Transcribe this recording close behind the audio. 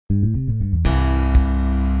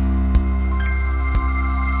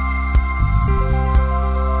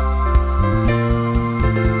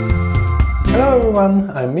Hello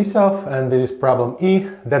everyone, I'm Michal and this is problem E,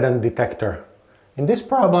 dead end detector. In this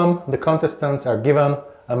problem, the contestants are given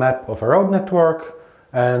a map of a road network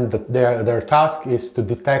and their task is to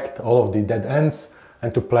detect all of the dead ends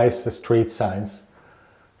and to place the street signs.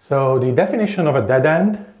 So the definition of a dead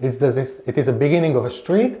end is that it is a beginning of a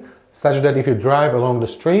street such that if you drive along the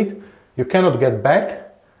street, you cannot get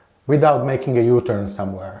back without making a U-turn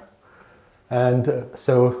somewhere. And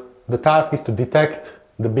so the task is to detect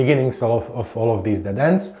the beginnings of all of these dead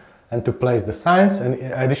ends and to place the signs, and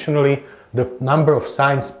additionally the number of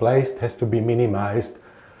signs placed has to be minimized.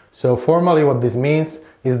 So formally what this means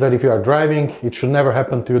is that if you are driving, it should never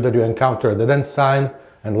happen to you that you encounter a dead end sign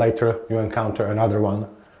and later you encounter another one.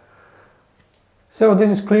 So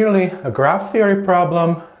this is clearly a graph theory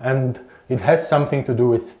problem, and it has something to do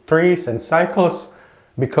with trees and cycles,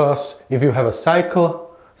 because if you have a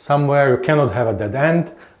cycle somewhere, you cannot have a dead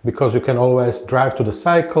end, because you can always drive to the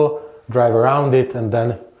cycle, drive around it, and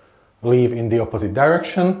then leave in the opposite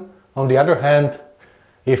direction. On the other hand,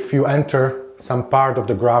 if you enter some part of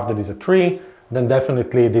the graph that is a tree, then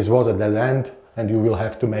definitely this was a dead end and you will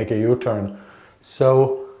have to make a U-turn.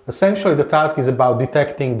 So essentially the task is about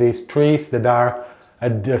detecting these trees that are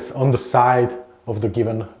on the side of the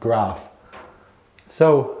given graph.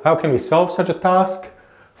 So how can we solve such a task?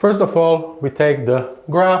 First of all, we take the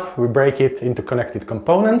graph, we break it into connected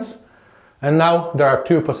components, and now there are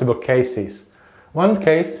two possible cases. One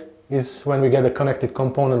case is when we get a connected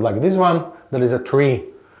component like this one, that is a tree.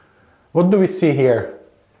 What do we see here?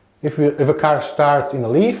 If a car starts in a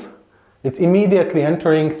leaf, it's immediately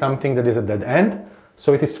entering something that is a dead end,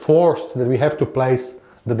 so it is forced that we have to place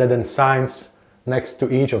the dead end signs next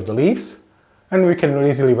to each of the leaves, and we can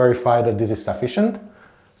easily verify that this is sufficient.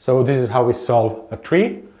 So this is how we solve a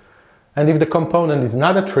tree. And if the component is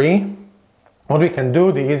not a tree, what we can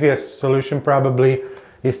do, the easiest solution probably,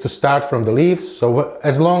 is to start from the leaves. So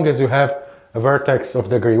as long as you have a vertex of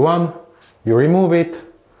degree 1, you remove it.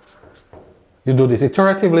 You do this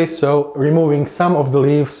iteratively, so removing some of the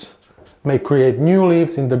leaves may create new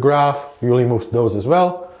leaves in the graph. You remove those as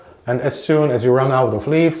well. And as soon as you run out of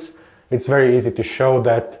leaves, it's very easy to show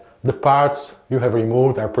that the parts you have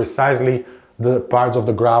removed are precisely the parts of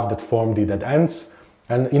the graph that form the dead ends.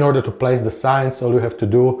 And in order to place the signs, all you have to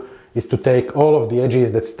do is to take all of the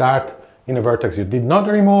edges that start in a vertex you did not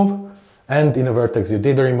remove and in a vertex you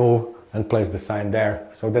did remove and place the sign there.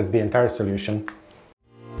 So that's the entire solution.